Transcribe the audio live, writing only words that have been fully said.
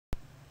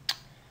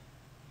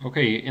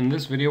Okay, in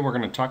this video we're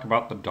going to talk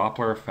about the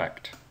Doppler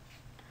effect.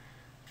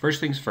 First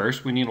things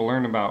first, we need to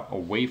learn about a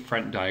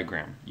wavefront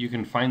diagram. You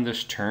can find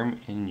this term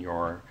in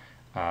your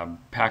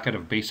packet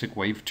of basic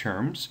wave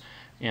terms,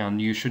 and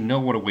you should know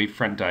what a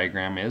wavefront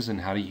diagram is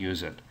and how to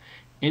use it.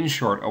 In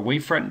short, a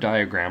wavefront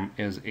diagram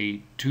is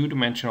a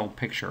two-dimensional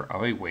picture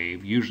of a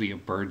wave, usually a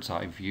bird's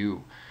eye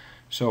view.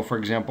 So for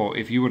example,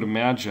 if you would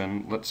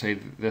imagine, let's say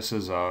this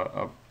is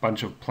a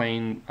bunch of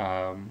plain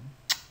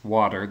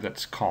water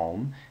that's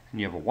calm, and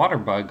you have a water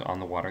bug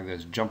on the water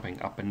that's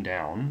jumping up and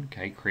down,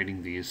 okay,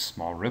 creating these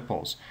small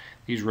ripples.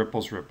 These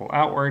ripples ripple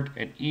outward,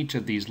 and each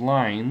of these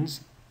lines,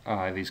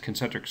 these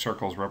concentric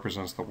circles,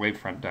 represents the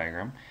wavefront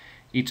diagram.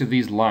 Each of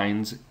these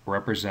lines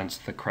represents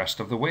the crest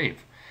of the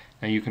wave.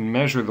 Now you can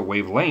measure the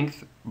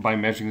wavelength by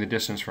measuring the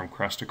distance from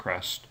crest to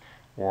crest,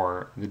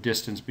 or the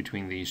distance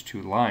between these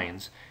two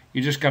lines.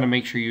 You just got to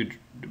make sure you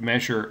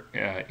measure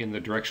in the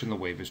direction the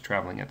wave is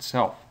traveling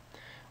itself.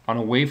 On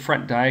a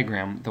wavefront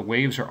diagram, the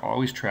waves are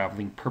always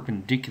traveling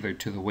perpendicular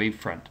to the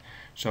wavefront.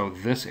 So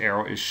this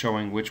arrow is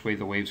showing which way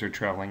the waves are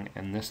traveling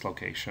in this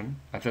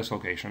location, at this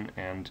location,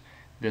 and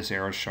this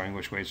arrow is showing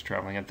which way it's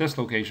traveling at this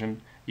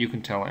location. You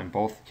can tell in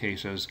both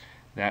cases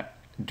that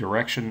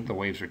direction the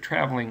waves are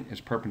traveling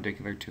is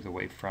perpendicular to the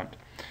wavefront.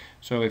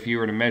 So if you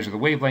were to measure the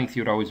wavelength,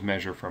 you would always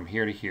measure from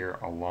here to here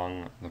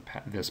along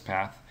this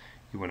path.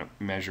 You wouldn't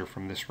measure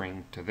from this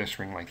ring to this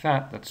ring like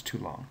that. That's too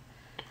long.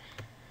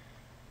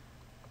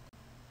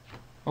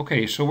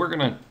 Okay, so we're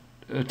going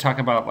to talk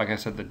about, like I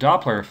said, the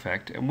Doppler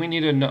effect, and we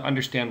need to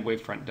understand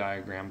wavefront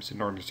diagrams in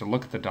order to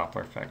look at the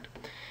Doppler effect.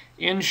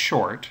 In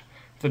short,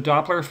 the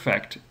Doppler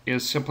effect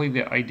is simply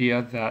the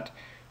idea that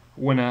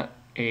when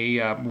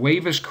a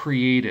wave is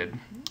created,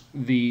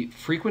 the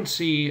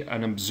frequency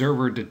an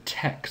observer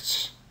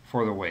detects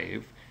for the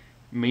wave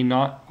may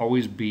not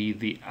always be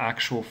the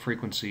actual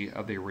frequency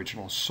of the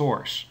original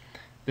source.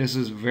 This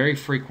is very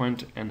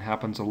frequent and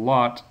happens a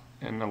lot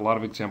in a lot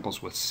of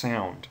examples with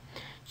sound.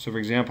 So for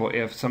example,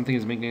 if something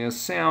is making a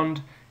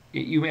sound,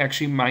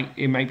 it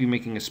might be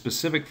making a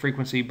specific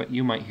frequency, but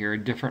you might hear a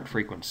different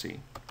frequency.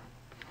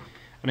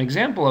 An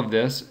example of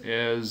this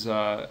is,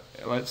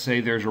 let's say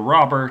there's a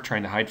robber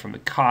trying to hide from the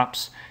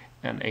cops,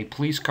 and a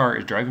police car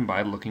is driving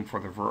by looking for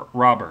the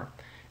robber.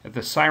 If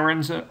the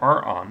sirens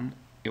are on,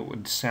 it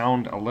would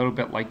sound a little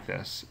bit like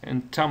this.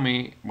 And tell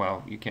me,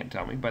 well, you can't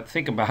tell me, but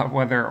think about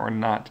whether or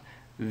not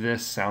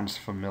this sounds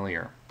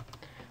familiar.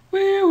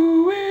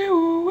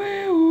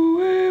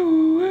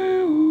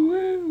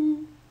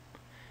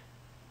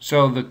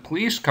 So the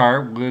police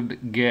car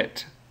would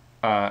get,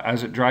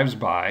 as it drives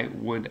by,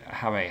 would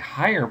have a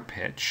higher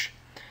pitch,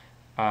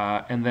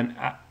 and then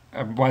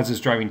as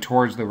it's driving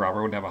towards the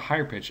robber, would have a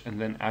higher pitch, and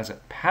then as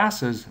it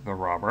passes the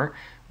robber,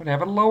 would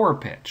have a lower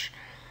pitch.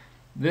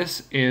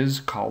 This is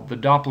called the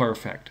Doppler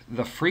effect.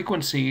 The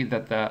frequency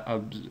that the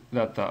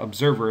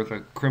observer,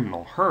 the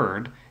criminal,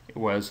 heard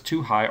was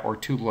too high or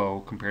too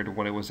low compared to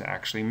what it was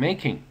actually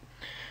making.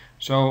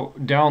 So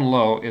down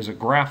low is a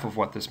graph of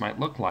what this might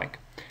look like.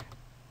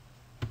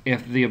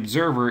 If the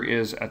observer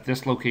is at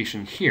this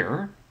location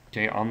here,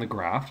 okay, on the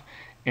graph,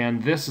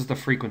 and this is the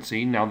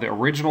frequency, now the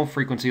original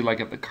frequency, like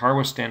if the car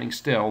was standing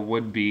still,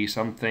 would be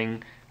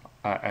something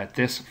at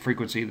this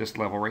frequency, this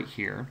level right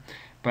here.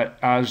 But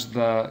as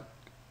the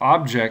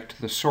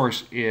object, the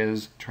source,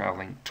 is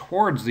traveling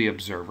towards the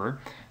observer,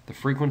 the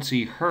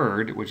frequency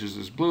heard, which is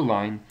this blue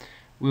line,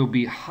 will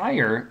be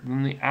higher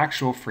than the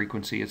actual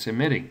frequency it's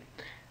emitting.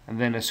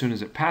 And then as soon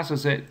as it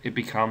passes it, it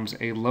becomes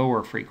a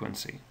lower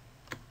frequency.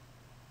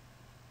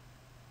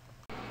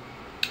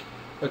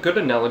 A good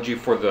analogy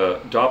for the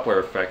Doppler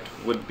effect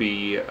would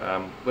be,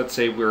 let's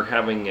say we're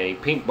having a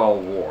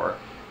paintball war,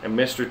 and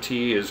Mr.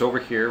 T is over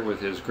here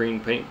with his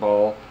green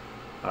paintball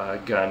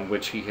gun,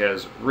 which he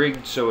has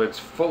rigged so it's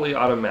fully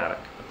automatic.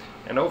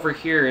 And over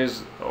here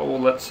is, oh,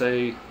 let's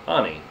say,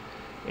 Ani.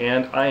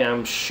 And I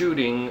am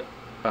shooting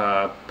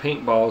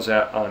paintballs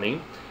at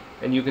Ani.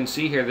 And you can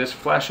see here this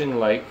flashing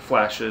light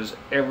flashes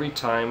every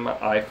time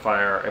I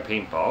fire a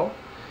paintball.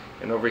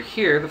 And over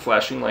here, the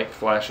flashing light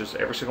flashes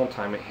every single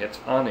time it hits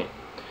Ani.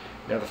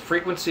 Now the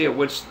frequency at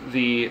which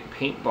the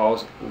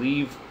paintballs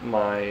leave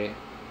my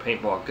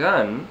paintball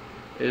gun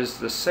is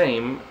the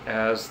same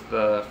as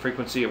the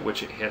frequency at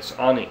which it hits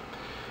Ani.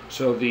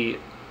 So the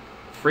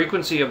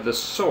frequency of the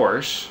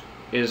source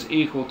is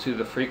equal to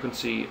the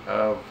frequency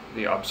of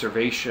the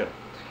observation.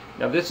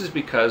 Now this is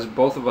because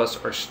both of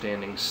us are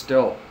standing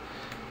still.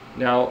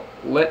 Now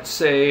let's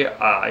say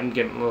I'm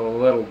getting a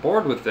little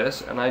bored with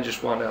this and I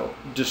just want to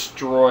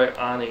destroy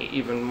Ani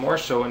even more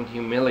so and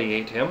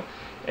humiliate him.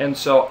 And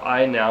so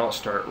I now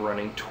start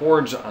running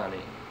towards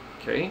Ani.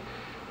 Okay?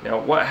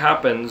 Now what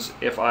happens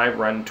if I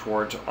run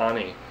towards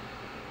Ani?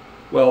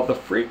 Well, the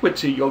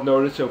frequency, you'll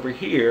notice over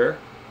here,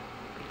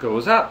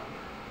 goes up,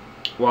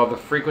 while the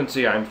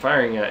frequency I'm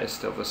firing at is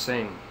still the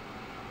same.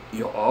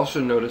 You'll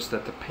also notice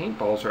that the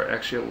paintballs are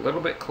actually a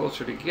little bit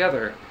closer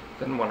together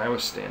than when I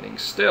was standing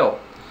still.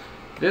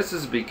 This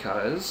is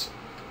because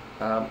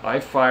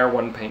I fire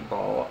one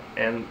paintball,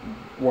 and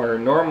where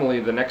normally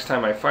the next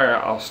time I fire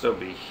I'll still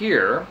be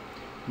here,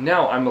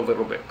 Now I'm a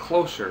little bit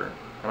closer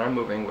and I'm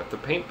moving with the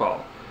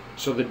paintball.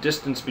 So the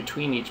distance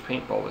between each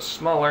paintball is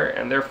smaller,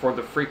 and therefore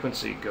the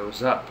frequency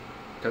goes up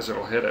because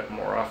it'll hit it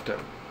more often.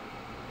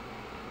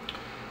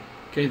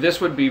 Okay, this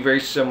would be very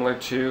similar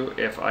to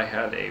if I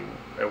had a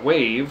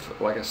wave,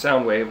 like a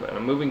sound wave, and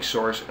a moving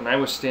source, and I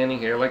was standing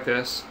here like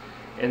this,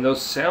 and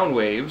those sound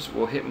waves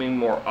will hit me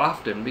more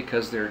often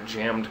because they're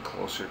jammed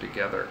closer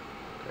together.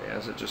 Okay,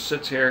 as it just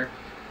sits here,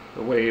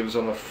 the waves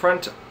on the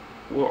front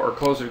are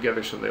closer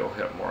together, so they'll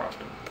hit more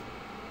often.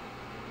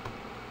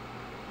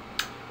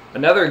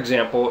 Another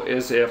example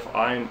is if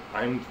I'm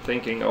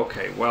thinking,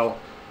 okay, well,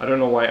 I don't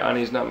know why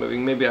Ani's not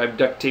moving. Maybe I've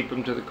duct taped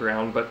him to the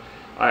ground, but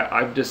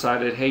I've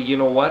decided, hey, you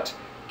know what?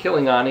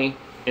 Killing Ani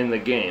in the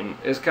game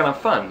is kind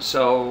of fun.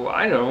 So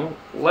I don't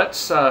know.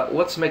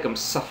 Let's make him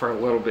suffer a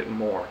little bit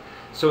more.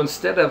 So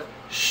instead of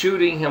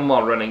shooting him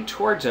while running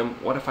towards him,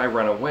 what if I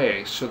run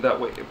away? So that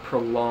way it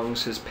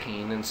prolongs his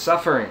pain and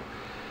suffering.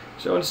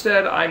 So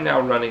instead, I'm now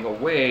running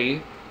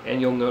away, and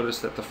you'll notice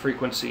that the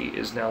frequency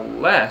is now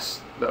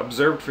less. The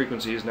observed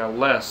frequency is now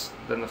less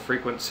than the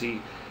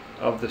frequency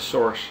of the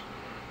source.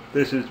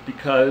 This is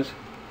because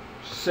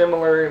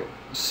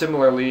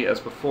similarly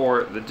as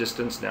before, the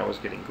distance now is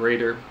getting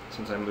greater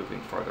since I'm moving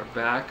farther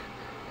back,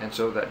 and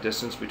so that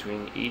distance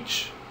between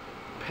each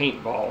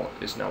paintball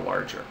is now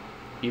larger,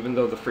 even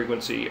though the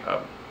frequency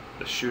of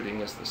the shooting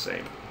is the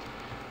same.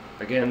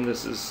 Again,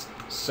 this is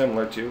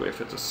similar to if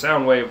it's a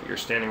sound wave, you're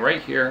standing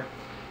right here.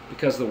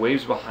 Because the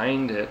waves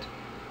behind it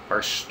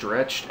are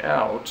stretched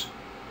out,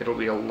 it'll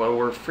be a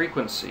lower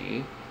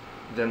frequency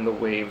than the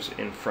waves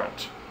in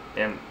front,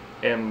 and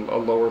a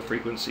lower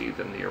frequency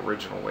than the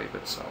original wave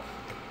itself.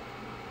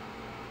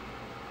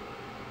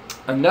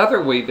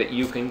 Another way that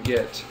you can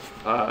get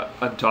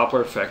a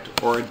Doppler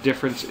effect, or a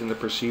difference in the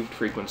perceived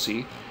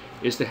frequency,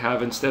 is to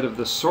have, instead of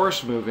the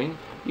source moving,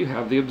 you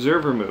have the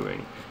observer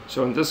moving.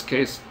 So in this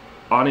case,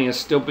 Ani is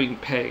still being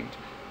pegged,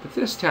 but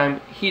this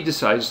time he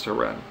decides to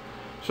run.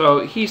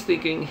 So he's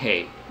thinking,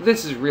 hey,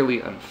 this is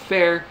really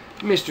unfair.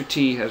 Mr.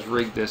 T has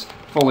rigged this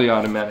fully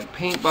automatic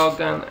paintball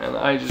gun, and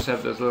I just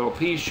have this little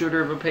pea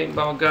shooter of a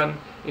paintball gun. And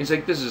he's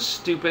like, this is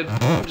stupid.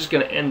 I'm just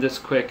going to end this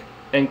quick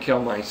and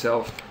kill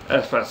myself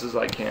as fast as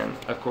I can.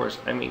 Of course,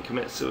 I mean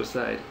commit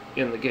suicide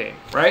in the game,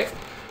 right?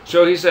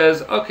 So he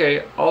says,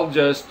 okay, I'll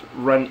just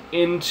run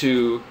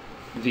into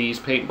these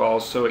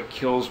paintballs so it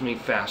kills me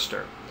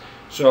faster.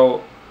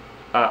 So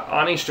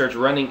Ani starts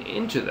running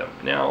into them.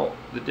 Now,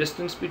 the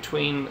distance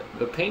between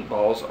the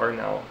paintballs are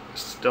now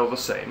still the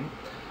same,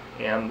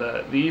 and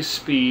the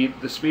speed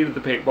of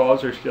the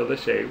paintballs are still the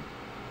same.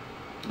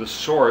 The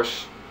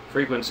source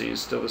frequency is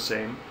still the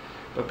same,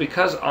 but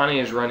because Ani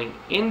is running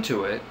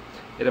into it,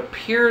 it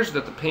appears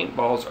that the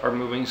paintballs are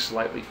moving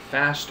slightly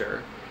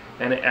faster,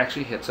 and it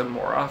actually hits them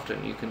more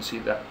often. You can see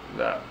that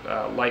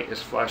light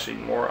is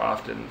flashing more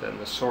often than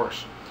the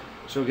source.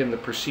 So again, the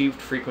perceived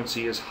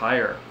frequency is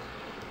higher.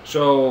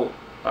 So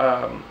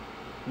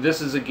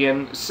this is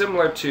again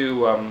similar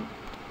to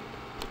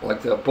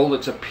like the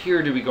bullets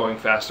appear to be going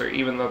faster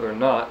even though they're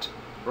not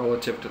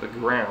relative to the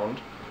ground.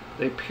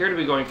 They appear to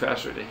be going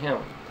faster to him.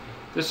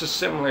 This is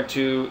similar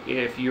to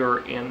if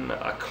you're in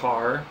a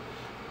car,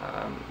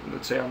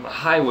 let's say on the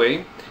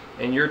highway,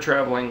 and you're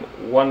traveling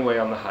one way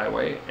on the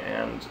highway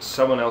and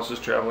someone else is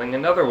traveling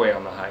another way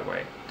on the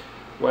highway.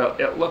 Well,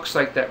 it looks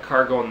like that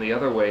car going the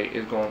other way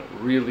is going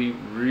really,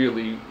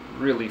 really,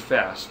 really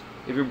fast.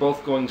 If you're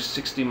both going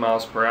 60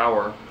 miles per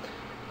hour,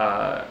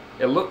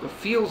 it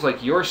feels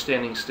like you're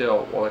standing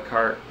still while the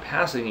car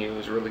passing you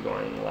is really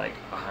going like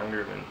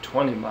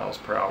 120 miles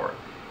per hour,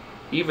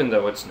 even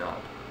though it's not.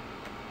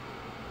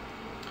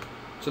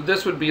 So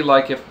this would be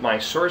like if my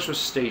source was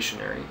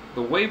stationary.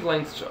 The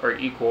wavelengths are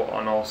equal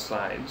on all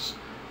sides,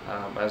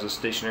 as a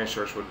stationary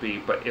source would be,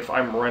 but if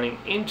I'm running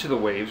into the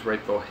waves,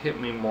 right, they'll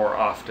hit me more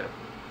often.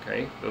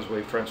 Okay, those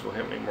wavefronts will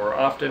hit me more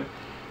often,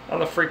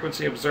 and the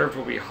frequency observed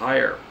will be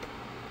higher.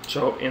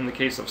 So in the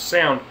case of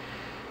sound,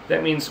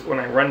 that means when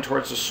I run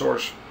towards the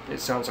source, it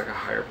sounds like a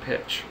higher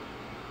pitch.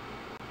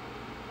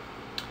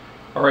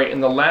 Alright,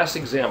 and the last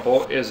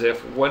example is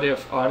what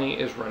if Ani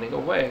is running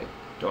away?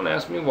 Don't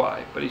ask me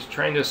why, but he's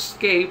trying to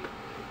escape,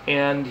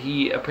 and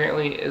he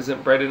apparently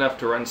isn't bright enough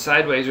to run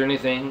sideways or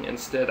anything.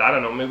 Instead, I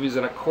don't know, maybe he's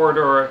in a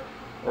corridor,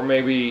 or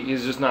maybe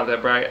he's just not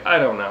that bright. I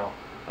don't know.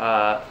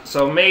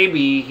 So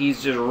maybe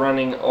he's just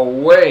running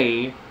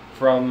away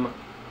from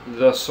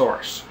the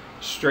source,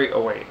 straight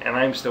away, and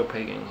I'm still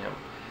pegging him.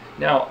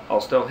 Now,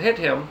 I'll still hit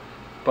him,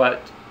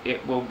 but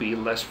it will be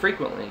less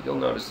frequently. You'll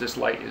notice this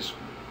light is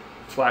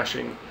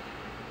flashing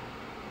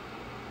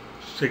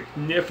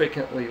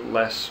significantly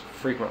less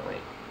frequently.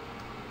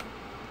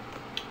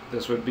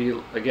 This would be,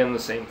 again, the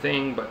same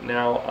thing, but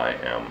now I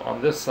am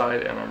on this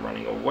side and I'm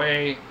running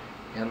away,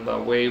 and the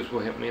waves will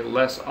hit me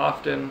less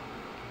often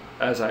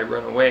as I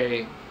run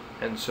away,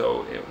 and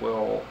so it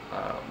will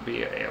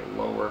be a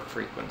lower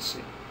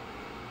frequency.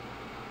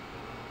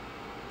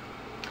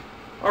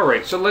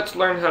 Alright, so let's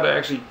learn how to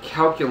actually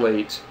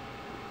calculate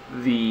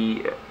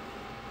the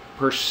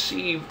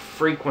perceived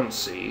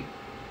frequency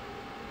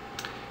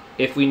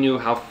if we knew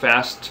how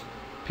fast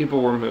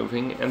people were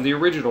moving and the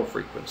original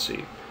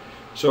frequency.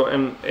 So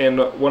in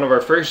one of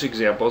our first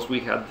examples, we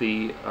had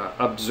the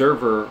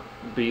observer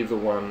be the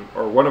one,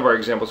 or one of our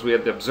examples, we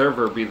had the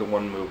observer be the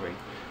one moving.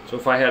 So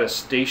if I had a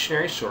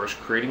stationary source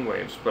creating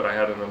waves, but I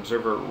had an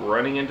observer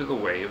running into the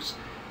waves,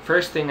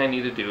 first thing I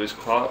need to do is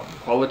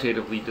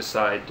qualitatively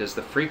decide, does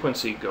the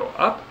frequency go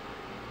up,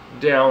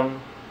 down,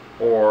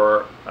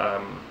 or,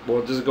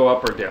 well, does it go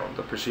up or down,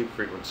 the perceived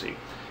frequency?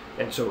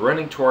 And so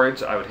running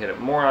towards, I would hit it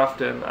more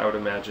often, I would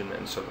imagine,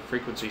 and so the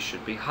frequency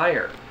should be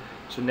higher.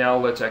 So now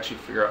let's actually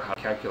figure out how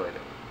to calculate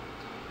it.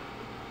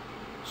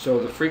 So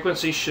the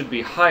frequency should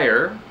be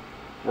higher.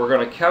 We're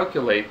going to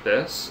calculate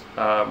this.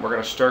 We're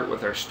going to start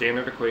with our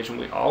standard equation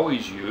we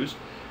always use,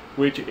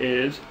 which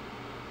is,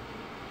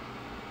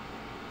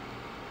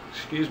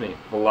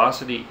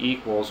 velocity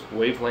equals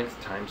wavelength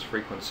times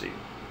frequency.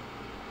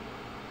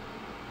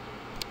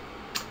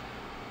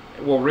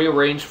 We'll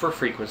rearrange for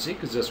frequency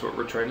because that's what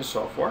we're trying to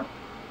solve for.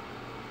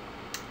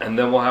 And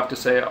then we'll have to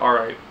say, all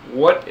right,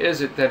 what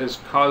is it that has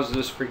caused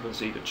this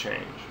frequency to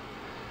change?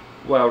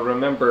 Well,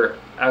 remember,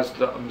 as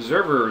the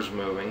observer is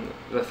moving,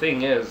 the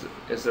thing is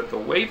that the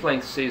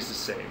wavelength stays the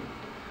same,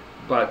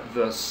 but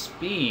the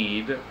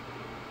speed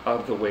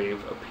of the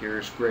wave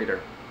appears greater.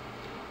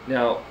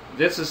 Now,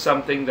 this is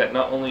something that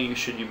not only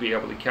should you be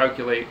able to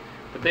calculate,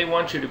 but they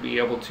want you to be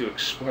able to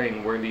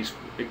explain where these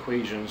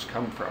equations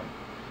come from.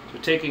 So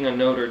taking a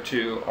note or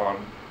two on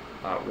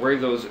where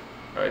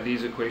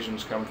these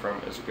equations come from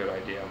is a good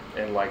idea,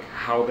 and like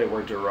how they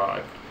were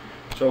derived.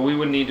 So we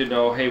would need to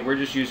know, hey, we're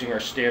just using our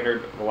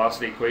standard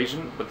velocity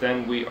equation, but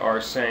then we are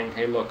saying,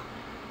 hey, look,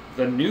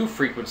 the new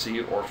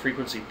frequency, or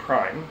frequency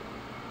prime,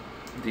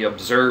 the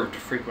observed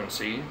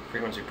frequency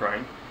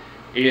prime,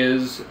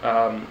 is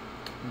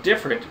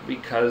different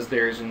because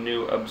there's a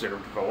new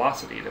observed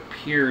velocity. It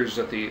appears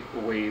that the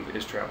wave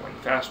is traveling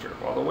faster,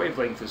 while the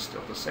wavelength is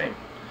still the same.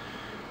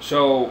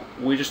 So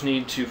we just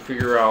need to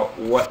figure out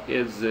what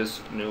is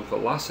this new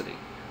velocity.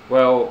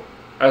 Well,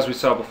 as we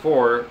saw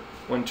before,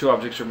 when two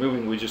objects are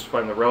moving, we just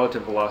find the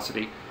relative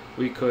velocity.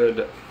 We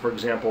could, for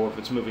example, if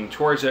it's moving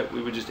towards it,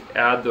 we would just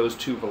add those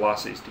two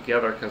velocities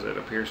together because it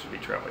appears to be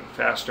traveling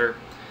faster.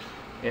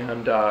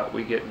 And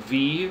we get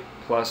v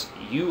plus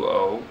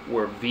uo,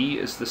 where v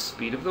is the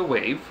speed of the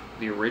wave,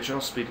 the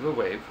original speed of the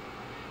wave,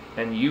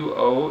 and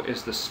uo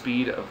is the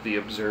speed of the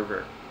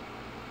observer.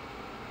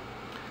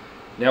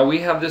 Now we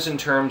have this in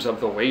terms of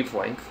the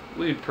wavelength.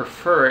 We'd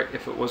prefer it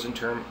if it was in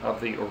terms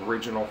of the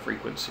original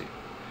frequency.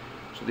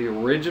 So the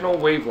original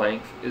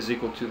wavelength is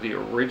equal to the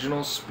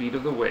original speed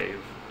of the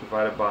wave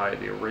divided by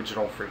the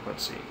original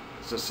frequency.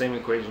 It's the same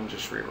equation,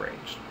 just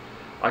rearranged.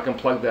 I can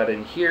plug that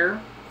in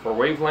here for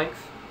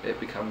wavelength. It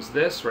becomes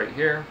this right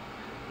here,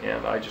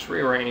 and I just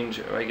rearrange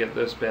and I get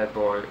this bad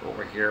boy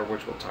over here,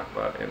 which we'll talk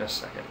about in a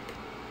second.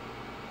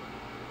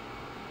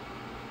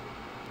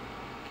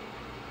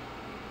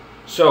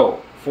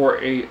 So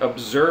for a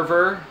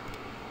observer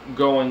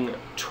going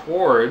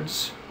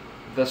towards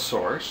the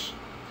source,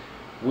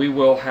 we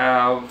will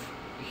have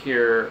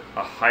here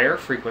a higher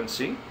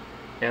frequency,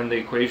 and the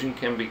equation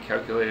can be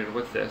calculated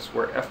with this,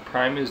 where f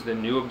prime is the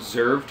new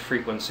observed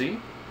frequency,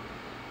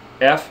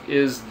 f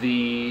is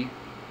the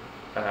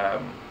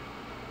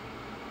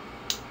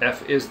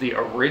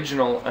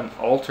original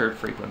unaltered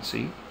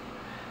frequency,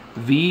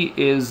 v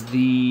is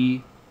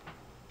the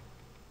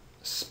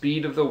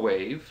speed of the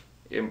wave.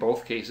 In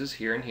both cases,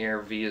 here and here,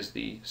 v is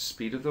the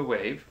speed of the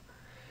wave.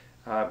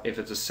 If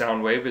it's a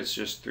sound wave, it's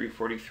just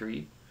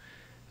 343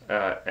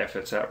 if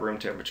it's at room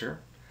temperature.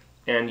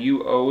 And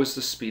uo is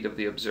the speed of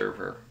the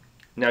observer.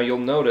 Now you'll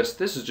notice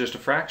this is just a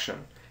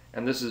fraction,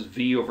 and this is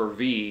v over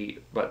v,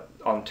 but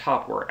on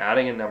top we're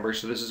adding a number,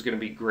 so this is going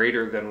to be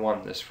greater than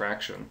 1, this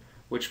fraction,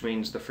 which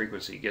means the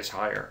frequency gets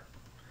higher.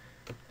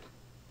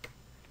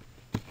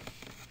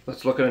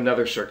 Let's look at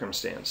another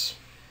circumstance.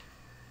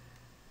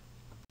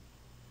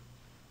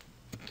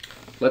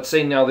 Let's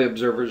say now the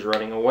observer is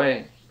running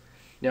away.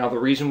 Now the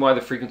reason why the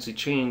frequency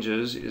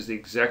changes is the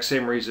exact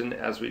same reason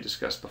as we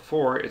discussed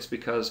before. It's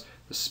because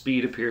the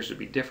speed appears to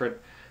be different,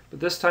 but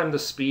this time the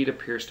speed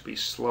appears to be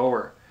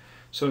slower.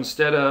 So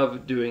instead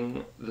of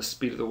doing the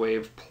speed of the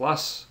wave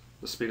plus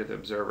the speed of the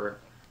observer,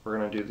 we're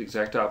going to do the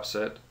exact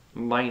opposite,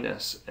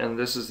 minus, and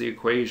this is the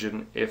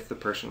equation if the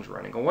person's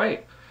running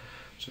away.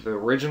 So the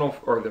original,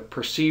 or the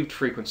perceived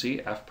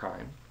frequency, f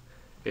prime,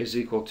 is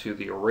equal to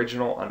the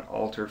original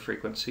unaltered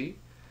frequency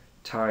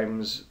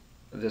times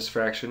this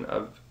fraction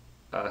of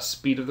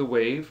speed of the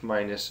wave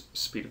minus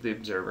speed of the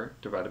observer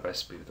divided by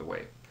speed of the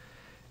wave.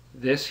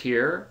 This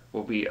here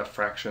will be a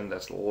fraction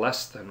that's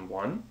less than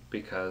 1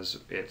 because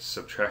it's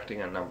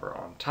subtracting a number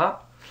on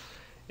top,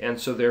 and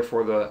so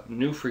therefore the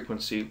new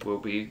frequency will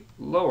be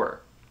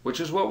lower, which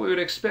is what we would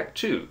expect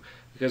too,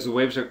 because the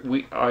waves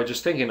are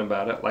just thinking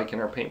about it, like in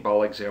our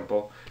paintball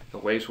example, the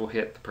waves will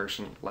hit the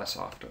person less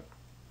often.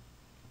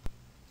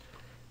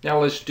 Now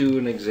let's do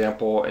an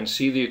example and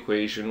see the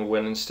equation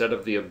when instead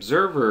of the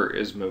observer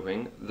is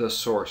moving, the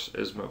source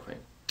is moving.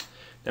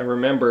 Now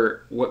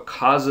remember, what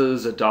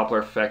causes a Doppler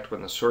effect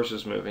when the source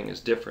is moving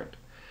is different.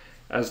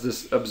 As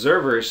this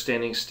observer is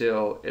standing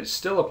still, it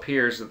still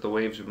appears that the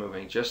waves are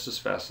moving just as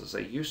fast as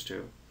they used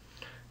to.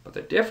 But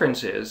the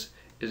difference is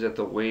that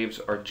the waves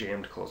are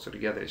jammed closer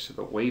together, so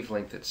the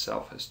wavelength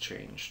itself has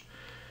changed.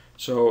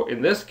 So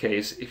in this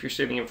case, if you're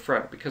standing in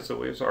front, because the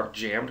waves are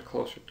jammed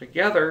closer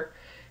together,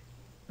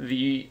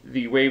 the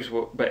waves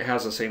will, but it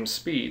has the same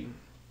speed,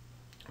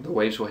 the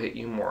waves will hit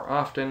you more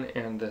often,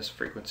 and this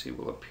frequency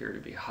will appear to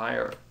be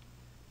higher.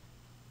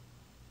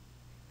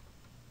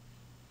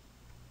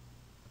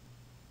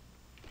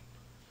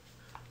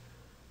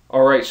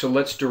 Alright, so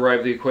let's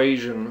derive the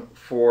equation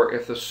for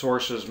if the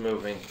source is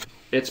moving.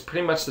 It's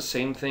pretty much the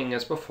same thing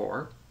as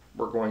before.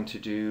 We're going to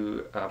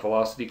do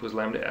velocity equals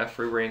lambda f,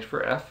 rearrange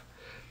for f,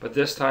 but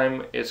this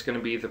time it's going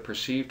to be the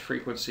perceived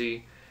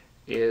frequency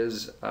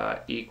is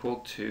equal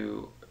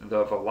to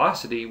the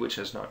velocity, which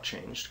has not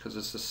changed because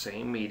it's the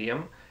same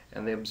medium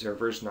and the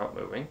observer is not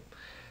moving,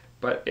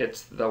 but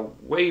it's the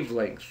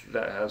wavelength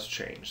that has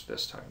changed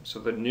this time. So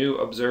the new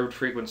observed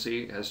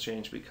frequency has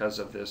changed because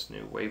of this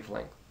new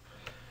wavelength.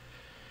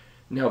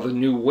 Now the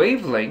new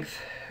wavelength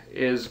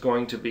is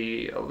going to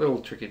be a little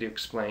tricky to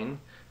explain.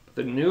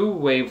 The new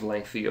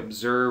wavelength, the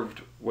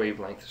observed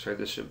wavelength, sorry,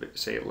 this should be,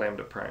 say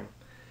lambda prime,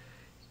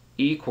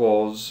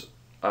 equals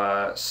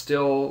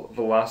still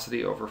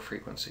velocity over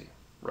frequency,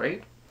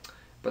 right?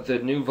 But the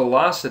new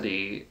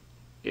velocity,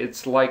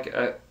 it's like,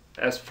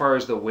 as far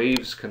as the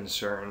wave's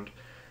concerned,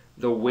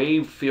 the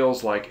wave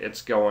feels like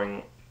it's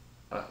going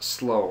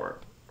slower,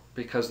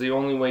 because the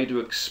only way to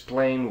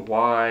explain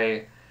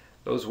why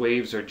those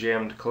waves are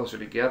jammed closer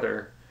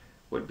together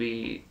would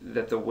be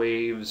that the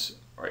waves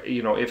are,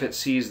 if it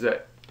sees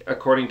that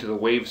according to the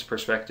wave's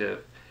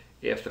perspective,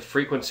 if the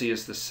frequency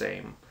is the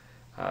same,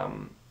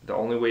 the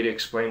only way to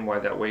explain why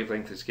that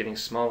wavelength is getting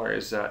smaller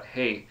is that,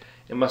 hey,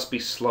 it must be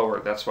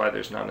slower. That's why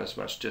there's not as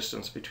much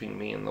distance between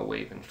me and the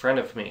wave in front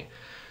of me.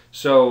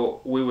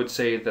 So we would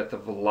say that the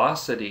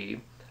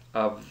velocity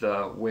of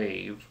the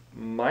wave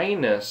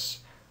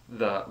minus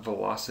the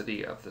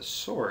velocity of the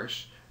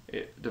source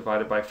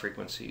divided by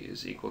frequency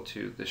is equal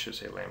to, this should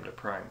say lambda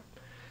prime.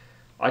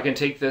 I can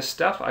take this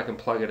stuff, I can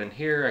plug it in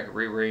here, I can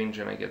rearrange,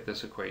 and I get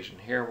this equation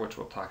here, which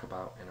we'll talk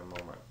about in a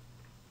moment.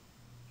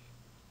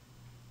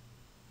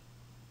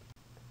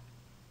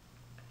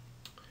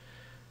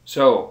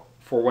 So,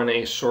 for when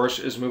a source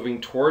is moving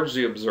towards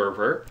the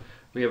observer,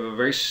 we have a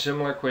very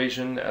similar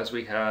equation as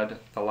we had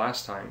the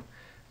last time,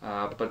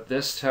 but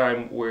this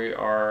time we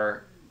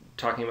are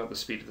talking about the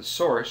speed of the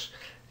source,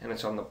 and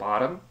it's on the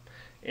bottom.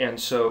 And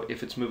so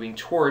if it's moving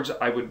towards,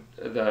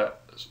 the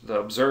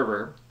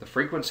observer, the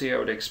frequency I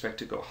would expect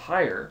to go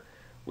higher,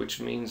 which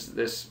means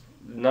this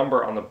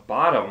number on the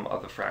bottom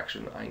of the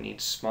fraction I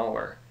need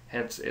smaller.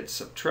 Hence it's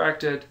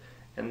subtracted,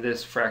 and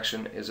this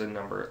fraction is a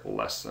number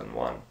less than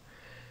 1.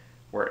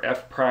 Where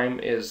f prime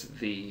is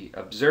the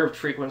observed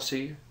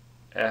frequency,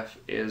 f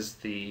is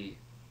the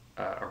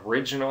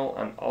original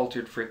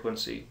unaltered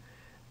frequency,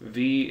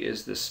 v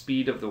is the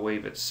speed of the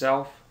wave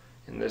itself,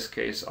 in this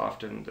case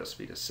often the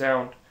speed of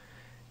sound,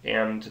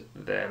 and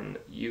then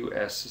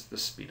us is the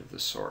speed of the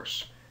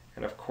source.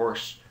 And of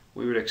course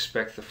we would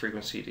expect the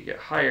frequency to get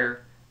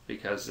higher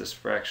because this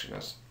fraction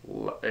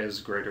is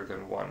greater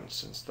than 1,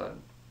 since the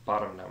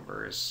bottom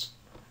number is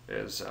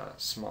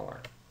smaller.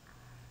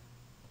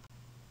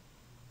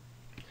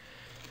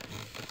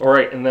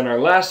 Alright, and then our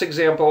last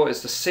example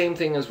is the same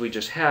thing as we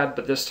just had,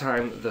 but this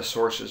time the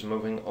source is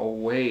moving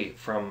away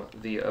from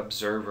the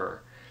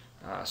observer.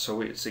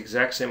 So it's the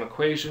exact same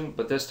equation,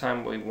 but this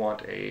time we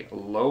want a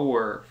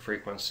lower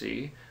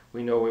frequency.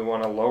 We know we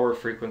want a lower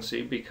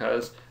frequency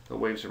because the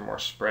waves are more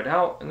spread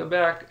out in the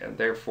back, and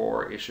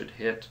therefore it should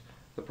hit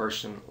the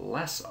person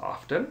less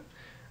often.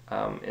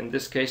 In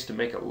this case, to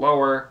make it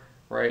lower,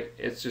 right,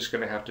 it's just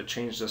going to have to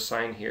change the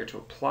sign here to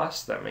a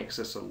plus. That makes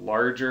this a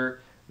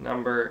larger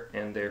number,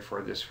 and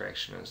therefore this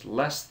fraction is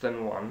less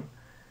than 1,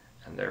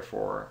 and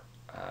therefore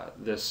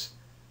this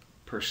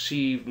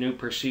new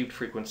perceived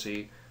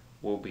frequency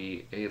will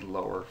be a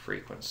lower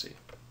frequency.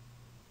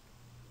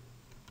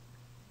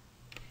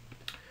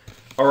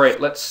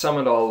 Alright, let's sum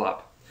it all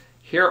up.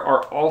 Here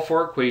are all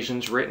 4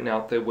 equations written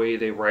out the way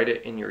they write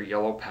it in your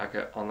yellow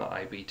packet on the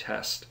IB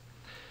test.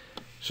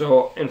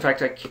 So, in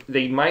fact,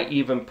 they might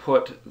even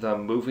put the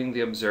moving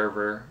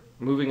observer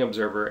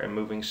and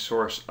moving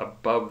source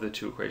above the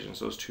 2 equations,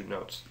 those 2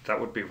 notes.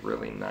 That would be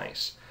really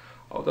nice.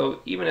 Although,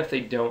 even if they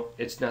don't,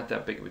 it's not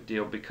that big of a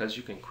deal because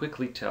you can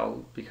quickly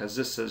tell, because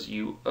this says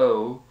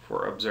UO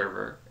for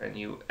observer and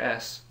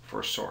US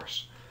for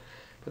source.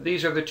 But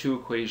these are the 2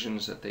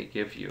 equations that they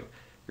give you.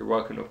 You're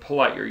welcome to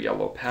pull out your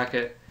yellow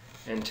packet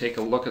and take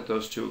a look at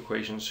those 2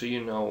 equations so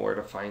you know where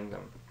to find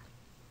them.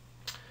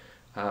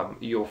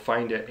 You'll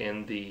find it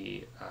in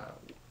the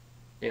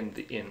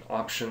in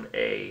option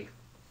A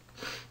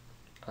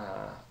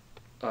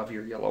of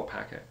your yellow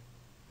packet.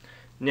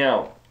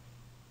 Now,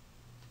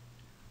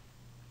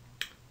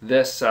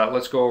 this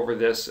let's go over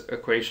this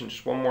equation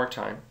just one more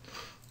time.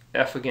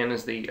 F again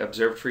is the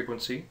observed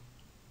frequency.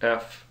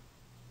 F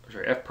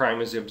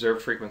prime is the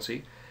observed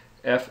frequency.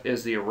 F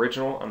is the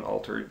original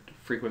unaltered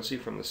frequency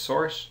from the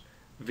source.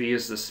 v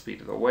is the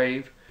speed of the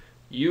wave,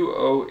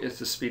 uo is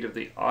the speed of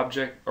the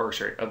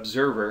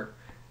observer,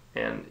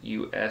 and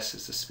us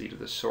is the speed of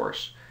the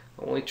source.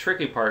 The only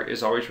tricky part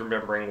is always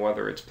remembering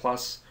whether it's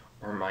plus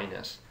or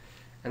minus.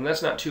 And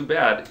that's not too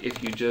bad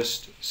if you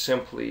just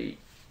simply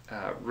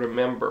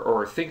remember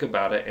or think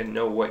about it and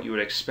know what you would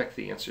expect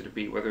the answer to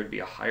be, whether it be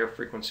a higher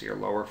frequency or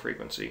lower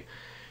frequency.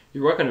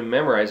 You're welcome to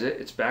memorize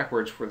it. It's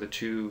backwards for the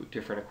two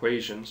different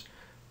equations.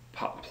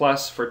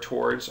 Plus for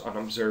towards on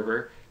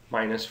observer,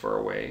 minus for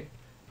away.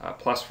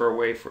 Plus for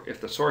away for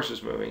if the source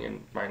is moving,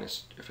 and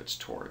minus if it's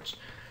towards.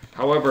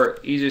 However,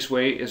 easiest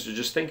way is to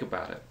just think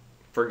about it.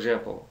 For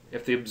example,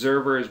 if the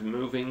observer is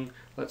moving,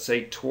 let's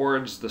say,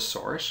 towards the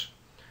source,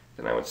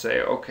 then I would say,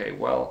 okay,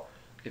 well,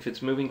 if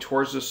it's moving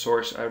towards the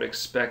source, I would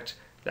expect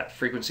that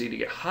frequency to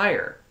get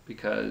higher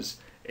because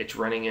it's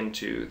running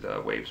into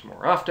the waves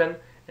more often.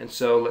 And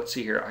so let's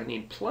see here, I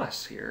need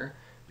plus here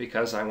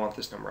because I want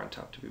this number on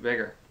top to be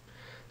bigger.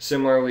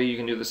 Similarly, you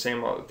can do the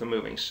same with the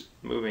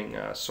moving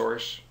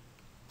source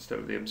instead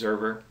of the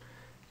observer.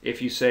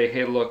 If you say,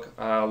 hey, look,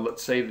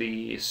 let's say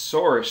the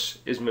source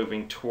is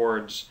moving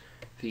towards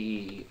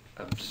the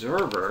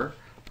observer,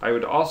 I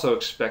would also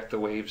expect the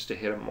waves to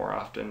hit them more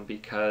often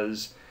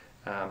because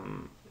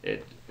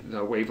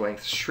the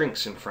wavelength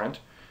shrinks in front,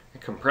 it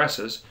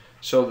compresses.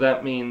 So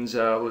that means,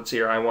 let's see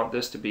here, I want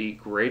this to be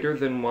greater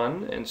than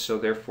 1, and so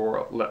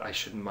therefore I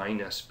should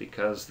minus,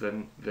 because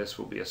then this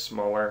will be a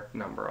smaller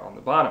number on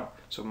the bottom.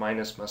 So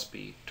minus must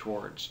be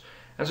towards.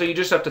 And so you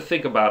just have to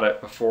think about it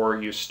before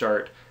you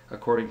start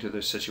according to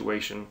the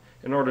situation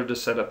in order to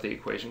set up the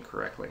equation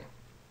correctly.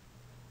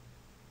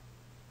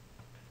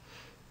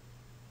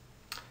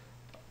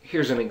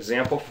 Here's an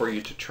example for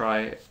you to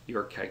try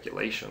your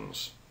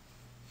calculations.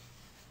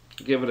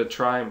 Give it a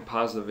try and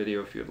pause the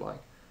video if you'd like.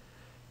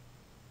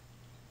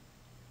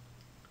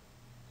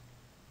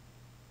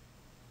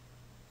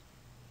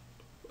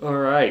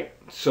 Alright,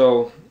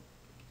 so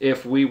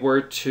if we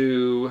were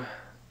to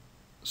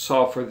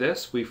solve for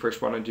this, we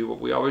first want to do what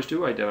we always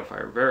do, identify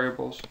our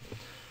variables.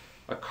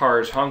 A car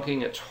is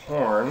honking its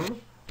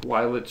horn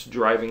while it's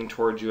driving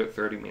towards you at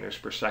 30 meters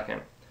per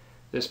second.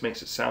 This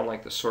makes it sound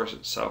like the source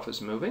itself is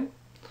moving.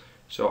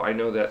 So I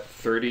know that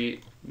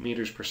 30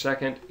 meters per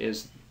second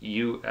is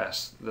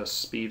us, the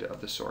speed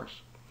of the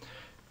source.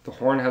 The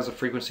horn has a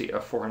frequency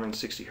of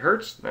 460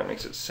 hertz. That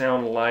makes it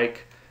sound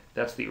like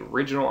that's the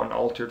original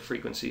unaltered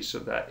frequency, so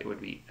that it would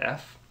be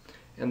F.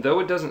 And though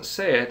it doesn't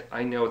say it,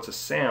 I know it's a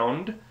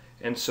sound,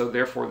 and so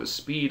therefore the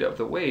speed of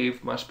the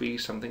wave must be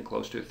something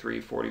close to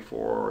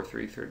 344 or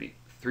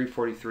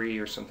 343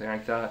 or something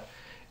like that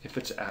if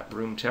it's at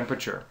room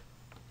temperature.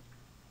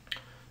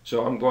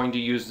 So I'm going to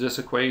use this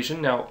equation.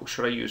 Now,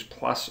 should I use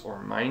plus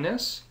or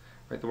minus?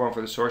 Right, the one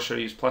for the source, should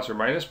I use plus or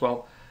minus?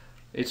 Well,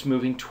 it's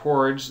moving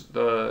towards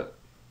the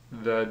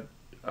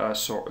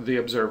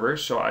observer,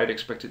 so I'd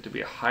expect it to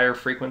be a higher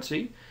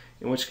frequency,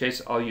 in which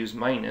case I'll use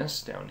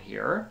minus down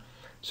here,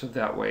 so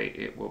that way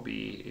it will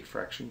be a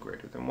fraction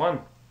greater than 1.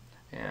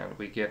 And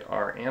we get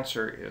our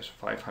answer is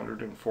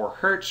 504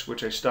 hertz,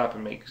 which I stop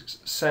and make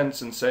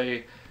sense and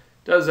say,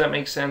 does that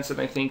make sense? And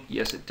I think,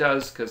 yes, it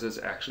does, because it's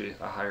actually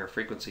a higher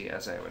frequency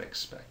as I would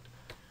expect.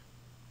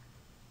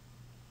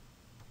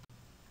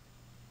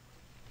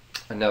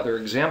 Another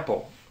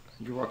example.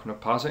 You're welcome to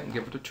pause it and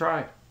give it a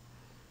try.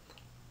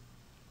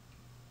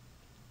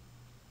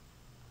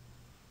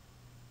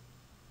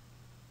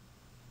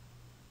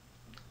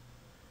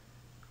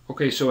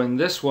 Okay, so in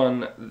this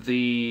one,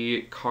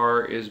 the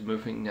car is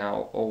moving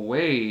now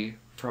away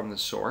from the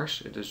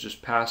source. It has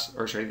just passed,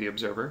 or sorry, the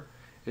observer.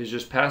 It has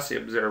just passed the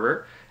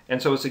observer.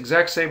 And so it's the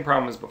exact same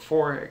problem as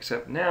before,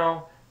 except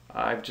now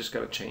I've just got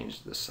to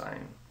change the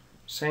sign.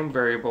 Same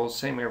variables,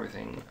 same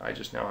everything. I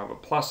just now have a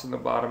plus in the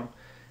bottom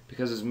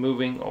because it's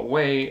moving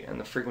away and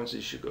the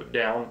frequency should go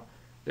down.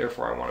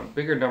 Therefore, I want a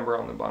bigger number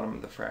on the bottom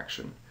of the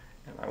fraction.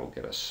 And I will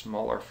get a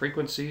smaller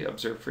frequency,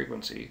 observed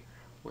frequency,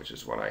 which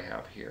is what I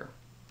have here.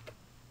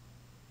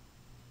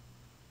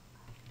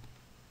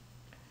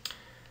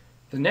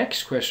 The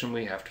next question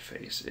we have to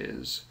face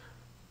is,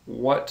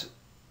 what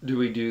do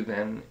we do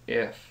then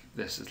if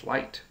this is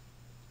light,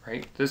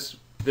 right? This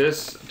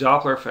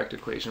Doppler effect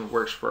equation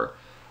works for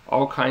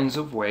all kinds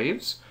of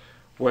waves,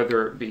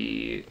 whether it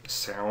be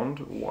sound,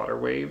 water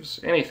waves,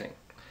 anything.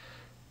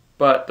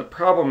 But the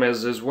problem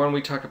is when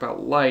we talk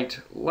about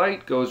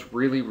light goes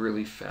really,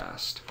 really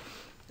fast.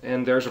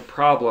 And there's a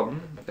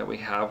problem that we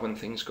have when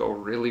things go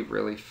really,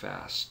 really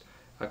fast.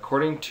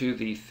 According to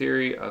the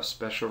theory of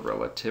special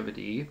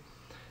relativity,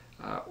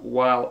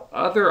 while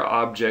other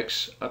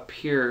objects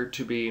appear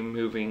to be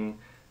moving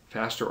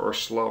faster or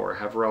slower,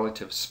 have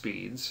relative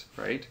speeds,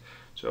 right?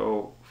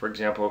 So, for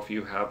example, if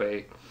you have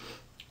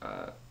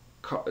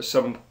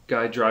some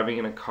guy driving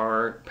in a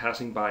car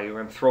passing by you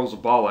and throws a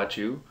ball at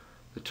you,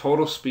 the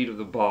total speed of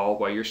the ball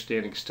while you're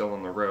standing still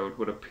on the road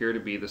would appear to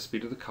be the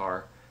speed of the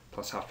car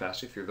plus how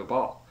fast you threw the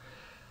ball.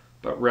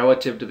 But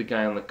relative to the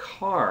guy in the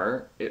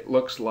car, it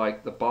looks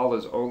like the ball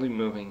is only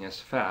moving as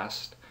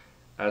fast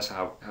as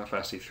how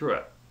fast he threw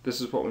it.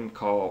 This is what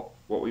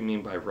we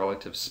mean by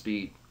relative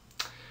speed.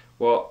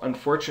 Well,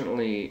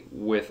 unfortunately,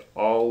 with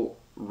all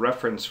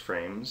reference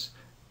frames,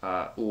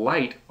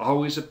 light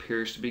always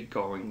appears to be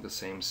going the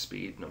same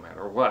speed no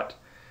matter what.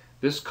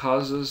 This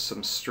causes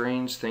some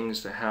strange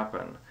things to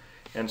happen.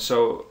 And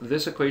so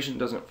this equation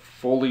doesn't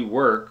fully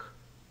work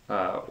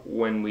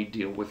when we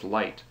deal with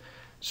light.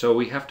 So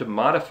we have to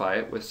modify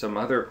it with some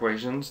other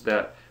equations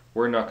that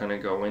we're not going to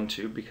go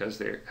into because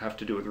they have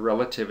to do with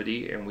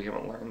relativity, and we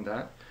haven't learned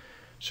that.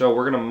 So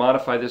we're going to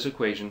modify this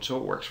equation so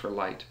it works for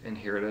light, and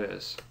here it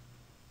is.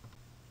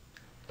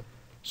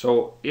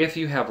 So if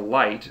you have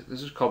light,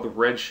 this is called the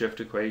redshift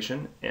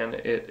equation, and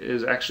it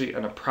is actually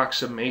an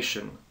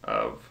approximation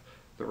of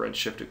the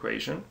redshift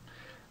equation.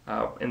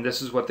 And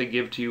this is what they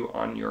give to you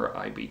on your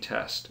IB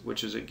test,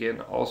 which is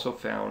again also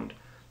found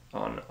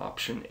on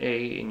option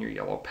A in your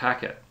yellow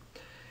packet.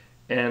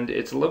 And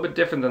it's a little bit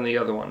different than the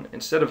other one.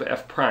 Instead of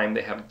f prime,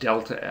 they have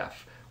delta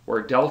f,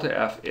 where delta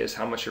f is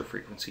how much your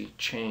frequency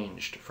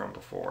changed from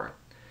before.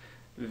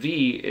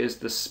 V is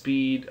the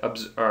speed,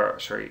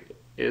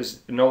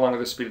 is no longer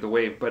the speed of the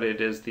wave, but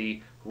it is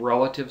the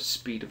relative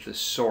speed of the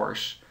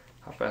source,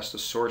 how fast the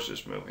source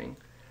is moving,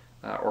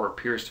 or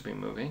appears to be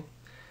moving.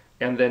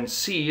 And then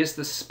c is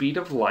the speed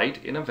of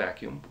light in a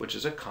vacuum, which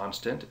is a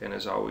constant and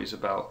is always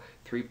about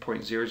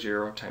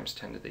 3.00 times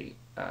 10 to the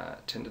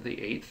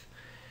 8th.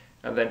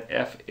 And then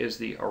f is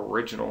the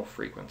original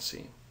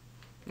frequency.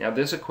 Now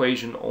this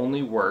equation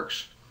only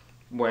works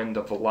when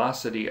the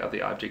velocity of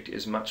the object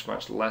is much,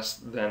 much less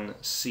than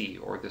c,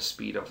 or the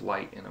speed of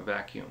light in a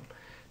vacuum.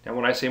 Now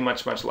when I say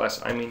much, much less,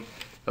 I mean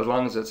as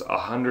long as it's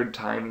 100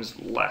 times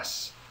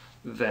less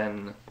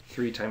than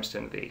 3 times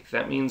 10 to the 8th.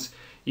 That means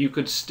you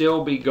could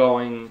still be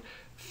going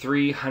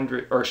 3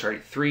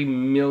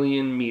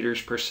 million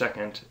meters per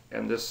second,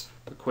 and this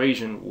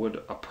equation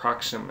would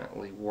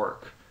approximately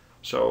work.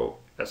 So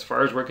as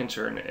far as we're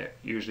concerned, it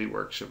usually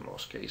works in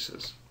most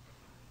cases.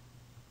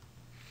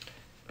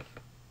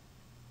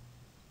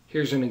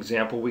 Here's an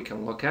example we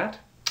can look at.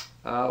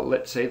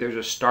 Let's say there's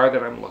a star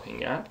that I'm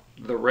looking at.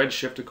 The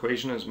redshift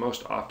equation is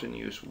most often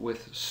used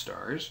with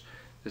stars.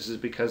 This is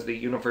because the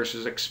universe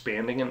is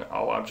expanding and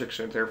all objects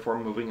are therefore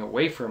moving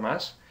away from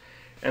us.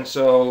 And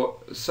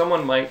so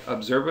someone might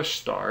observe a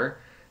star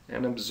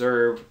and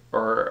observe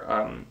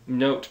or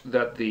note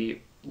that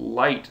the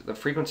light, the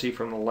frequency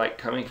from the light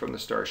coming from the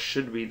star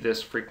should be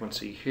this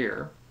frequency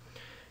here.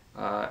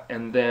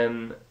 And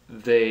then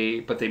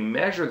they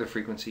measure the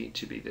frequency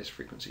to be this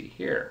frequency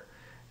here.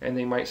 And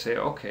they might say,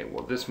 okay,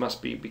 well this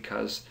must be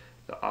because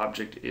the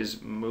object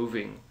is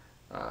moving,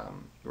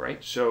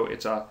 right? So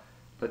it's a,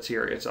 let's see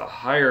here, it's a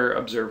higher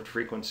observed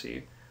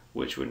frequency,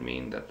 which would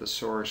mean that the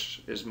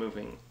source is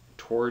moving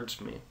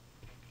towards me.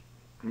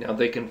 Now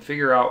they can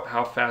figure out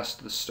how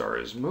fast the star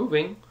is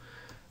moving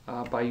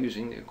by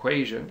using the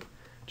equation.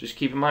 Just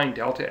keep in mind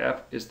delta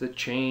f is the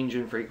change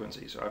in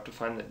frequency. So I have to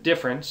find the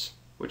difference,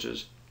 which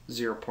is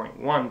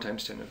 0.1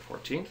 times 10 to the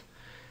 14th,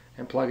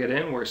 and plug it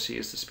in where c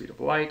is the speed of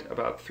light,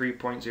 about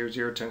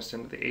 3.00 times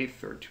 10 to the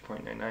 8th, or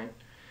 2.99.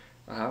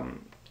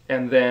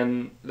 And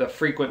then the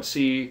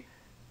frequency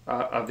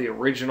of the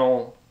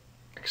original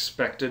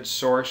expected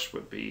source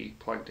would be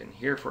plugged in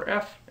here for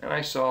f, and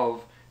I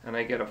solve and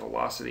I get a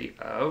velocity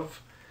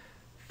of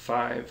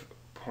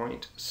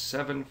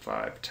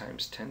 5.75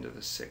 times 10 to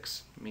the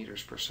 6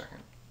 meters per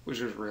second, which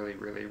is really,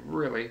 really,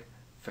 really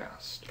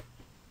fast.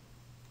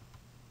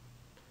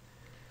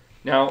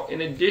 Now,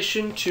 in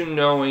addition to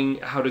knowing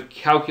how to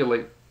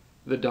calculate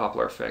the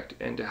Doppler effect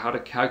and how to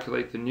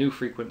calculate the new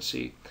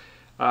frequency,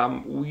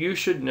 you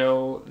should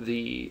know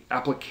the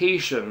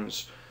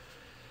applications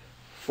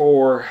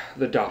for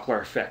the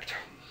Doppler effect.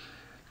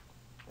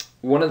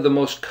 One of the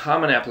most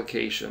common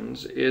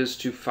applications is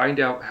to find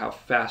out how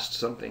fast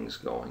something's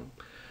going.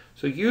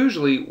 So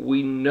usually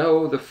we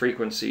know the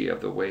frequency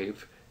of the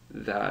wave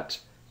that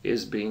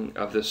is being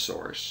of the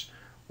source,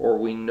 or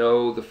we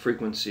know the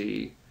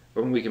frequency,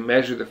 when we can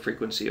measure the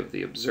frequency of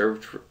the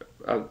observed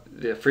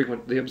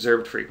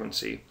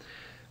frequency,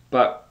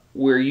 but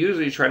we're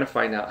usually trying to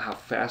find out how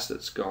fast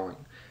it's going,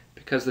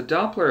 because the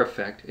Doppler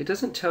effect, it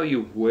doesn't tell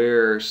you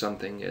where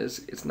something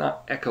is. It's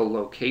not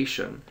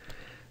echolocation.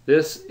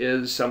 This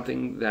is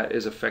something that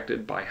is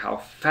affected by how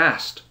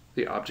fast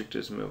the object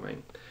is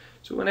moving.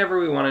 So whenever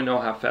we want to know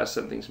how fast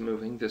something's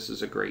moving, this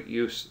is a great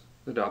use,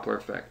 the Doppler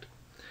effect.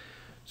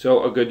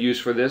 So a good use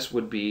for this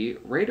would be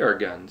radar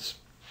guns.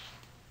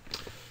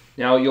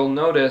 Now you'll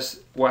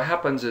notice what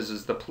happens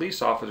is the police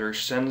officer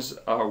sends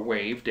a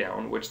wave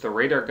down, which the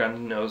radar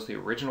gun knows the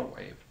original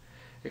wave.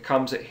 It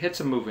comes, it hits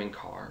a moving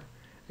car,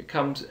 it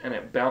comes and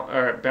it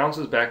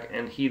bounces back,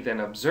 and he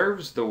then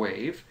observes the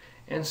wave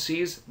and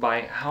sees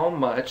by how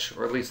much,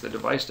 or at least the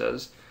device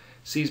does,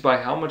 sees by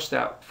how much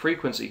that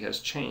frequency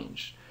has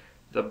changed.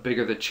 The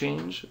bigger the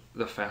change,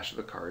 the faster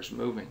the car is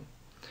moving.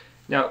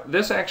 Now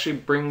this actually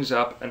brings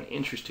up an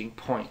interesting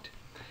point.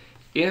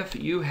 If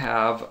you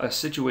have a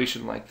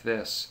situation like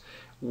this,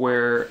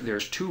 where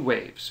there's two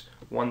waves,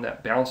 one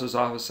that bounces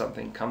off of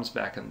something, comes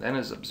back, and then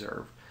is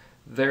observed,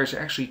 there's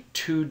actually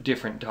two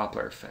different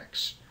Doppler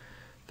effects.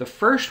 The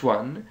first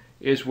one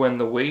is when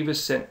the wave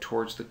is sent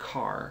towards the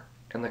car,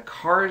 and the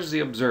car is the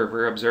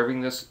observer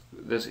observing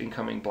this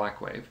incoming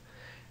black wave,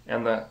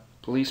 and the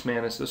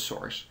policeman is the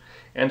source.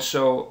 And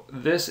so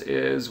this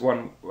is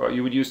one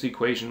you would use the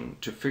equation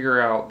to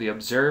figure out the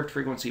observed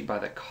frequency by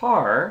the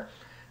car,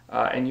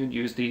 and you'd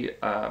use the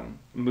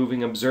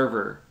moving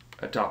observer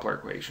Doppler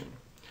equation.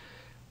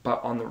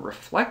 But on the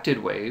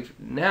reflected wave,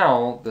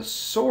 now the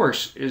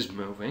source is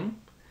moving,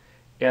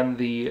 and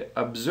the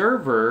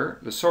observer,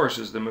 the source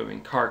is the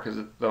moving car because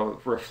the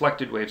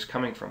reflected wave's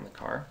coming from the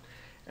car,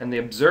 and the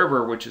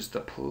observer, which is the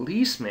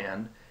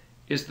policeman,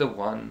 is the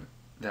one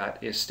that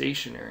is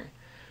stationary.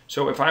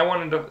 So if I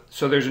wanted to,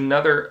 so there's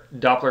another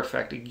Doppler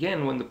effect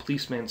again when the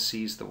policeman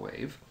sees the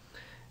wave.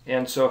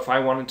 And so if I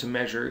wanted to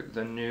measure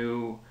the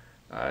new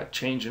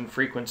change in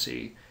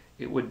frequency,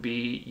 it would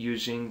be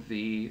using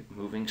the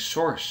moving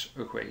source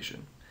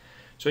equation.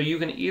 So you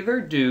can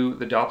either do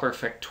the Doppler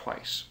effect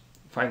twice,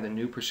 find the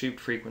new perceived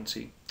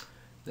frequency,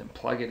 then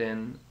plug it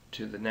in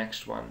to the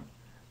next one,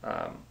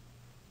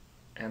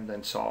 and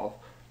then solve.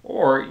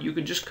 Or you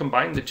could just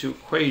combine the two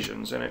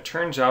equations, and it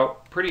turns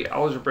out pretty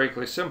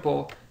algebraically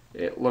simple.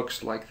 It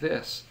looks like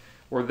this,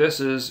 where this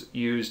is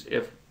used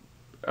if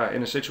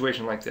in a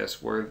situation like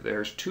this, where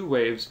there's two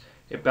waves,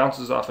 it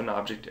bounces off an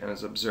object and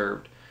is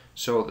observed.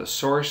 So the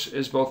source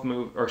is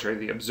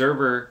the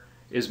observer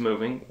is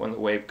moving when the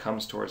wave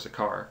comes towards the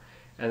car,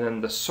 and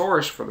then the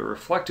source for the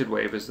reflected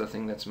wave is the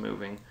thing that's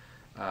moving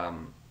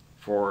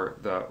for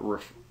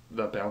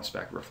the bounce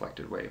back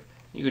reflected wave.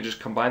 You could just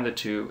combine the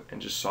two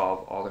and just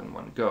solve all in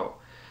one go.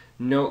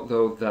 Note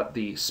though that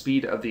the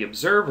speed of the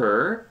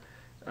observer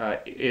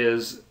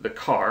is the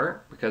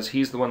car, because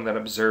he's the one that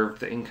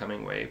observed the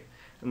incoming wave,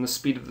 and the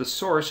speed of the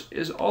source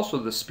is also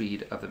the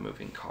speed of the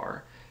moving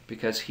car,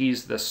 because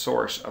he's the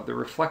source of the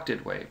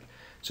reflected wave.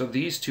 So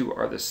these two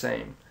are the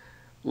same.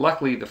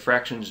 Luckily the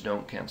fractions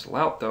don't cancel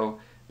out though,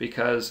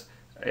 because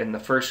in the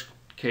first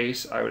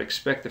case I would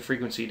expect the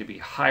frequency to be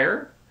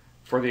higher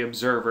for the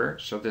observer,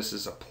 so this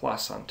is a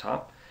plus on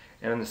top,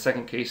 and in the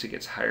second case it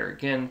gets higher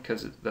again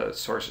because the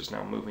source is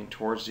now moving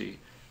towards the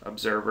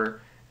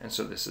observer, and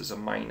so this is a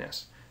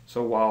minus.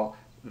 So while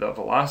the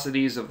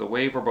velocities of the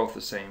wave are both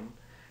the same,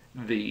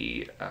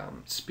 the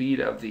speed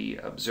of the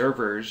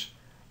observers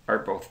are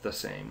both the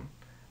same.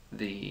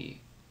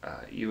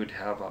 You would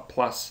have a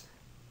plus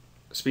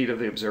speed of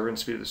the observer and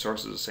speed of the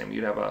source is the same.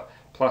 You'd have a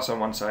plus on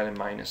one side and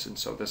minus, and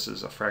so this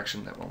is a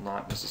fraction that will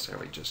not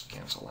necessarily just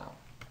cancel out.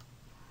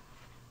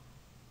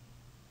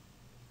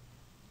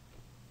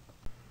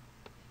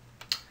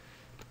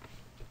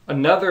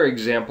 Another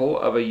example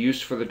of a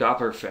use for the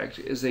Doppler effect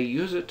is they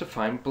use it to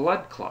find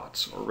blood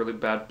clots, or really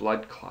bad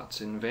blood clots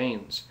in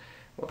veins.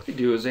 What they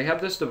do is they have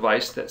this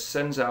device that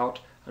sends out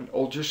an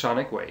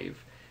ultrasonic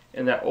wave,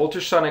 and that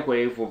ultrasonic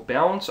wave will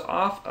bounce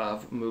off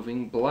of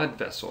moving blood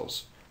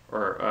vessels,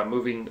 or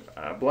moving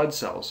blood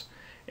cells.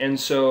 And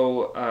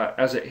so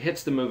as it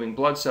hits the moving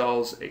blood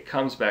cells, it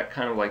comes back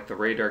kind of like the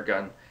radar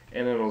gun,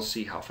 and it'll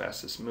see how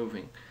fast it's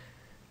moving.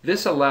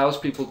 This allows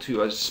people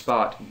to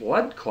spot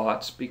blood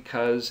clots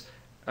because,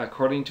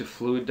 according to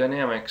fluid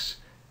dynamics,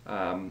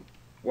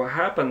 what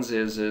happens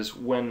is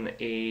when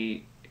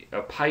a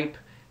pipe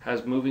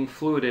has moving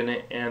fluid in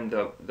it and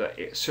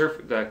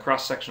the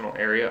cross-sectional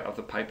area of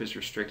the pipe is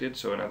restricted,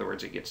 so in other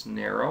words it gets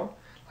narrow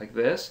like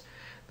this,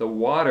 the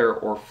water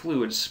or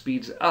fluid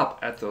speeds up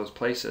at those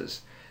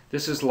places.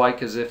 This is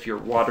like as if you're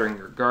watering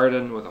your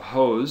garden with a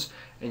hose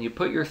and you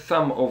put your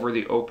thumb over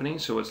the opening,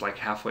 so it's like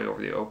halfway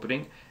over the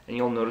opening, and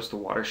you'll notice the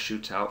water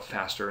shoots out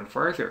faster and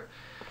farther.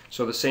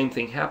 So the same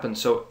thing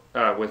happens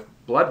with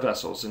blood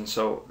vessels, and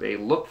so they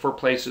look for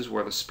places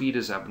where the speed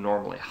is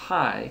abnormally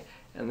high,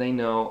 and they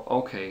know,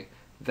 okay,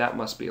 that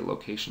must be a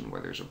location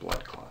where there's a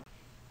blood clot.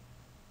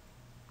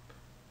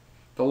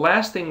 The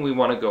last thing we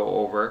want to go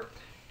over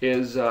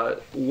is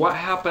what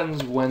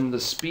happens when the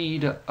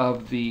speed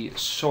of the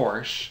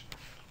source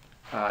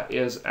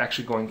is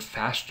actually going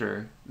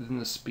faster than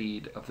the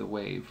speed of the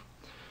wave.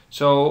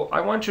 So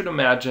I want you to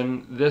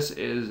imagine this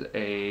is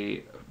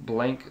a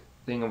blank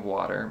thing of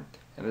water,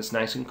 and it's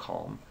nice and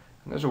calm.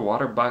 And there's a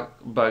water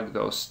bug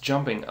though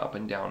jumping up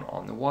and down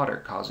on the water,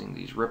 causing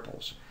these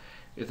ripples.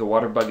 If the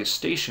water bug is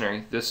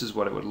stationary, this is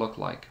what it would look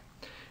like.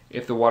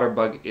 If the water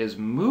bug is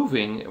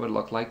moving, it would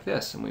look like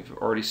this, and we've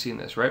already seen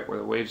this, right? Where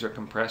the waves are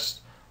compressed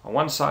on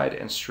one side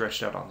and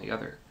stretched out on the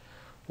other.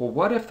 Well,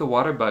 what if the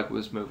water bug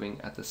was moving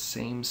at the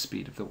same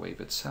speed of the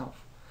wave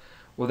itself?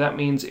 Well, that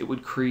means it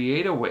would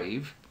create a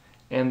wave,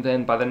 and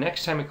then by the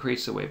next time it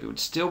creates the wave, it would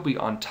still be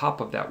on top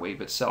of that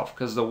wave itself,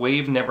 because the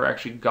wave never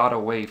actually got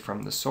away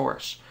from the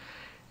source.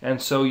 And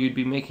so you'd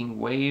be making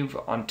wave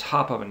on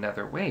top of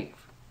another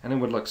wave, and it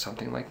would look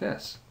something like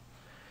this.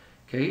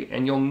 Okay,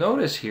 and you'll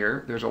notice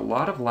here there's a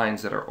lot of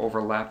lines that are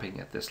overlapping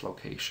at this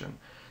location.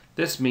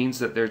 This means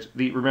that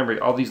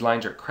remember, all these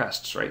lines are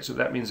crests, right? So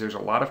that means there's a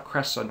lot of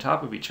crests on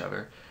top of each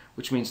other,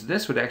 which means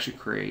this would actually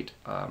create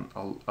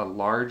a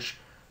large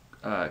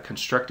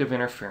constructive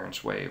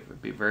interference wave. It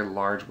would be a very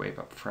large wave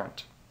up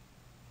front.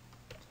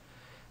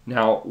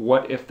 Now,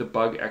 what if the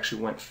bug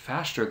actually went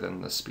faster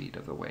than the speed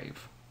of the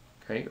wave?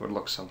 Okay, it would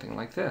look something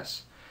like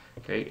this.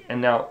 Okay,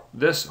 and now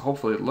this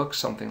hopefully looks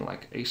something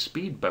like a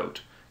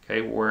speedboat,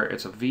 okay, where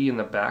it's a V in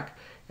the back,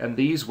 and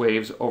these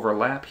waves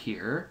overlap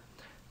here,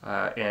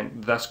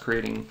 and thus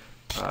creating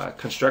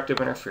constructive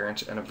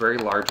interference and a very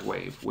large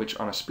wave, which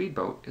on a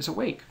speedboat is a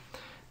wake.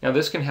 Now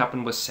this can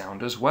happen with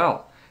sound as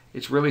well.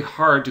 It's really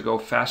hard to go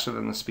faster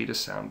than the speed of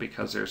sound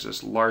because there's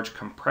this large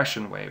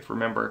compression wave.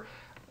 Remember,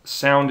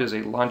 sound is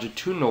a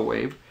longitudinal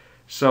wave,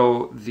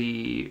 so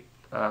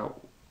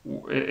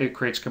it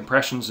creates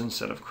compressions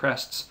instead of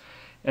crests.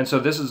 And so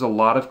this is a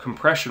lot of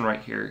compression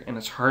right here, and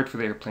it's hard for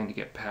the airplane to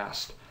get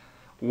past.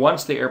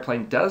 Once the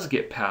airplane does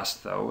get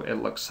past, though,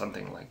 it looks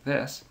something like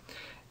this.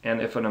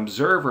 And if an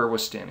observer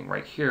was standing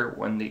right here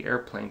when the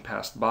airplane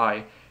passed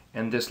by,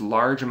 and this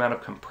large amount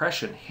of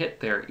compression hit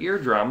their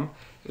eardrum,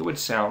 it would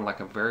sound like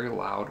a very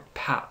loud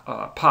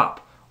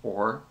pop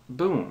or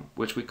boom,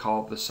 which we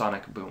call the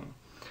sonic boom.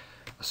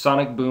 A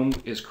sonic boom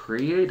is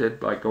created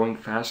by going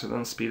faster than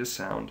the speed of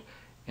sound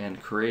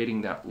and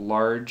creating that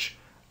large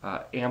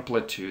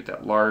amplitude,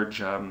 that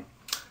large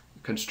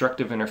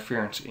constructive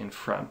interference in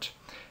front.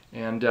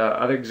 And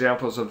other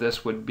examples of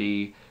this would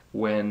be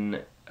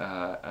when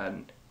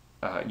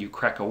you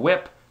crack a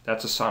whip.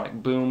 That's a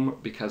sonic boom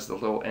because the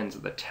little ends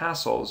of the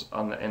tassels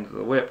on the end of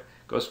the whip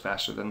goes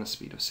faster than the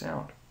speed of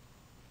sound.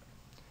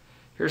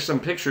 Here's some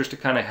pictures to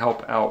kind of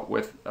help out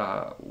with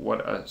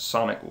what a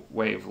sonic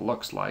wave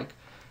looks like.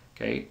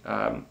 Okay,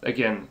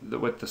 again,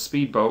 with the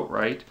speedboat,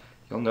 right,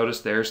 you'll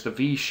notice there's the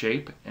V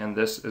shape, and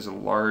this is a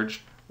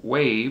large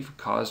wave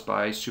caused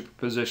by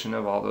superposition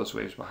of all those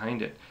waves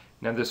behind it.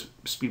 Now this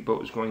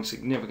speedboat is going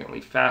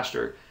significantly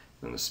faster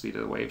than the speed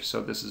of the wave,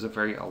 so this is a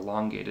very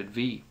elongated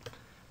V.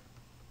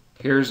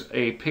 Here's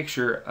a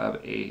picture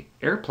of an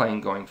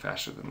airplane going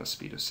faster than the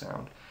speed of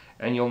sound,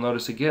 and you'll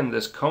notice again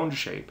this cone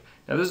shape.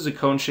 Now this is a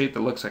cone shape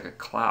that looks like a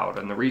cloud,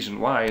 and the reason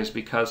why is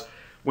because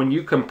when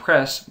you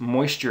compress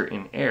moisture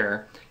in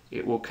air,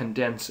 it will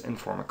condense and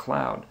form a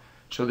cloud.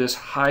 So this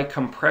high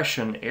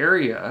compression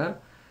area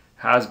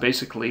has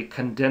basically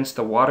condensed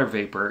the water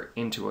vapor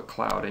into a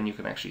cloud, and you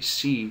can actually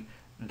see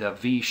the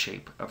V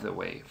shape of the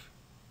wave.